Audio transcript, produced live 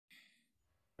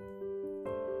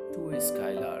To a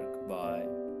Skylark by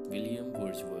William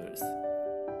Wordsworth.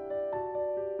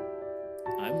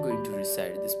 I'm going to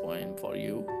recite this poem for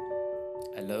you.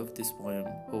 I love this poem.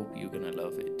 Hope you're gonna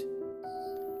love it.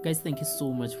 Guys, thank you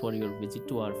so much for your visit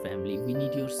to our family. We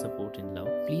need your support and love.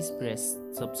 Please press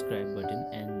subscribe button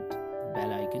and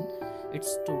bell icon.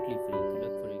 It's totally free. Good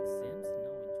luck for exams.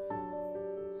 Now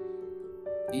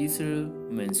enjoy. Ethereal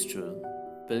minstrel,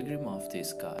 pilgrim of the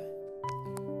sky,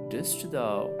 dost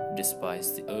thou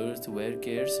despise the earth where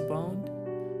cares abound?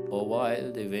 Or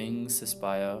while the wings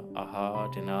aspire, a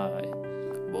heart and eye,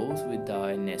 both with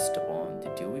thy nest upon the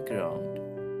dewy ground,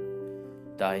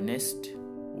 thy nest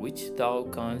which thou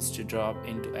canst drop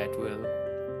into at will,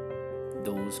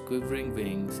 those quivering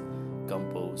wings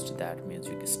composed that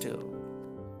music still.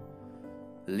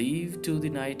 Leave to the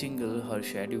nightingale her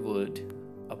shady wood,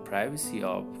 a privacy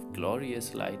of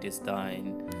glorious light is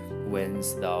thine,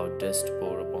 whence thou dost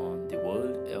pour upon the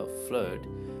world a flood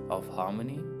of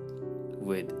harmony,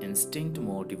 with instinct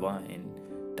more divine,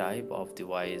 type of the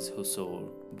wise who soar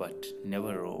but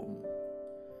never roam,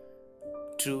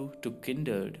 true to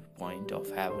kindred point of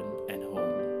heaven and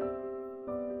home.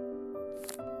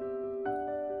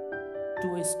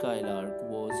 To a Skylark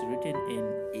was written in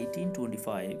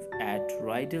 1825 at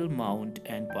Rydal Mount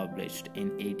and published in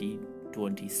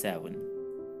 1827.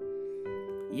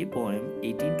 ये poem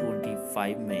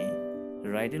 1825 में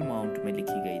Rydal mount में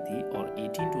लिखी गई थी और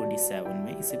 1827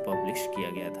 में इसे publish किया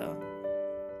गया था.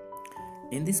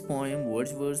 In this poem,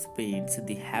 Wordsworth paints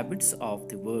the habits of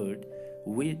the bird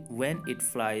when it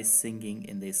flies singing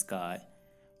in the sky.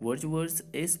 Wordsworth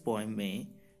इस poem में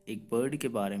एक bird के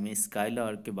बारे में,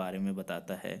 skylark के बारे में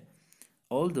बताता है.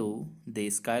 Although the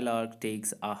skylark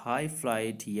takes a high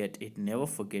flight, yet it never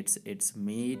forgets its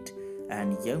mate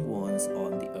and young ones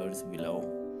on the earth below.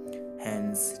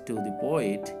 Hence, to the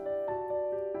poet,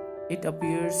 it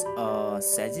appears a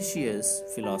sagacious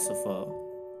philosopher.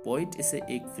 Poet इसे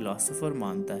एक philosopher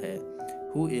मानता है,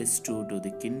 who is true to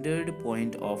the kindred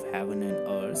point of heaven and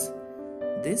earth.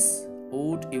 This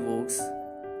ode evokes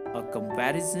a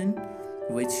comparison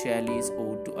with Shelley's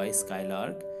ode to a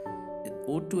skylark.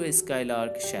 Ode to a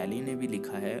skylark Shelley ने भी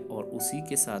लिखा है और उसी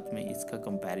के साथ में इसका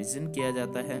comparison किया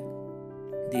जाता है.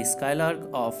 The skylark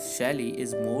of Shelley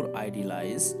is more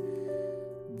idealized.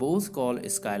 Both call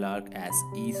skylark as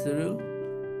ethereal,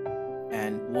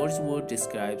 and Wordsworth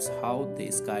describes how the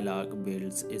skylark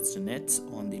builds its nets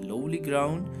on the lowly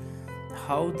ground,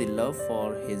 how the love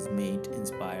for his mate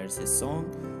inspires his song,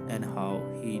 and how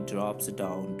he drops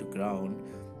down to ground,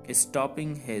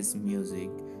 stopping his music.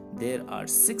 There are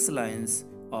 6 lines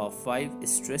of 5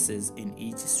 stresses in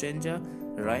each stanza.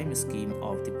 Rhyme scheme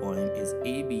of the poem is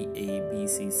A B A B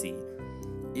C C.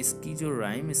 इसकी जो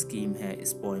rhyme scheme है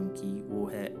इस poem की वो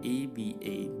है A B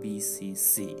A B C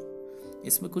C.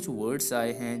 इसमें कुछ words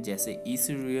आए हैं जैसे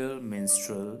ethereal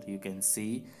minstrel. You can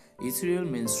see ethereal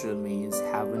minstrel means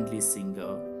heavenly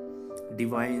singer,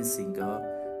 divine singer.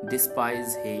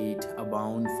 Despise, hate,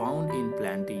 abound, found in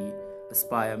plenty.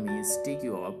 Aspire means take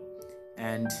you up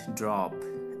and drop,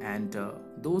 and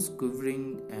those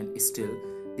quivering and still,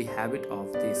 the habit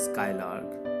of the skylark.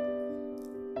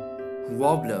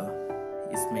 Warbler,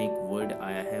 इसमें एक word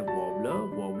आया है warbler.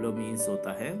 Warbler means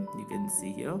होता है, you can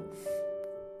see here,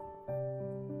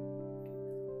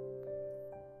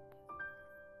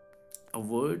 a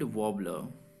word warbler.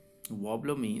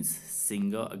 Warbler means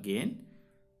singer again.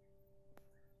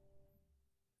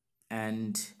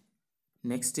 And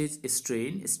next is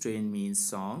strain. Strain means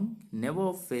song.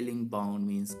 Never failing bound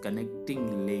means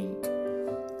connecting link.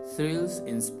 Thrills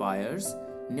inspires.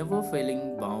 Never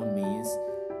failing bound means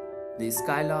the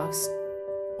skylark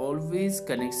always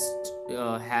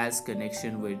has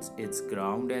connection with its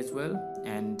ground as well,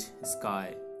 and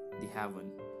sky, the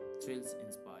heaven. Thrills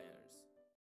inspires.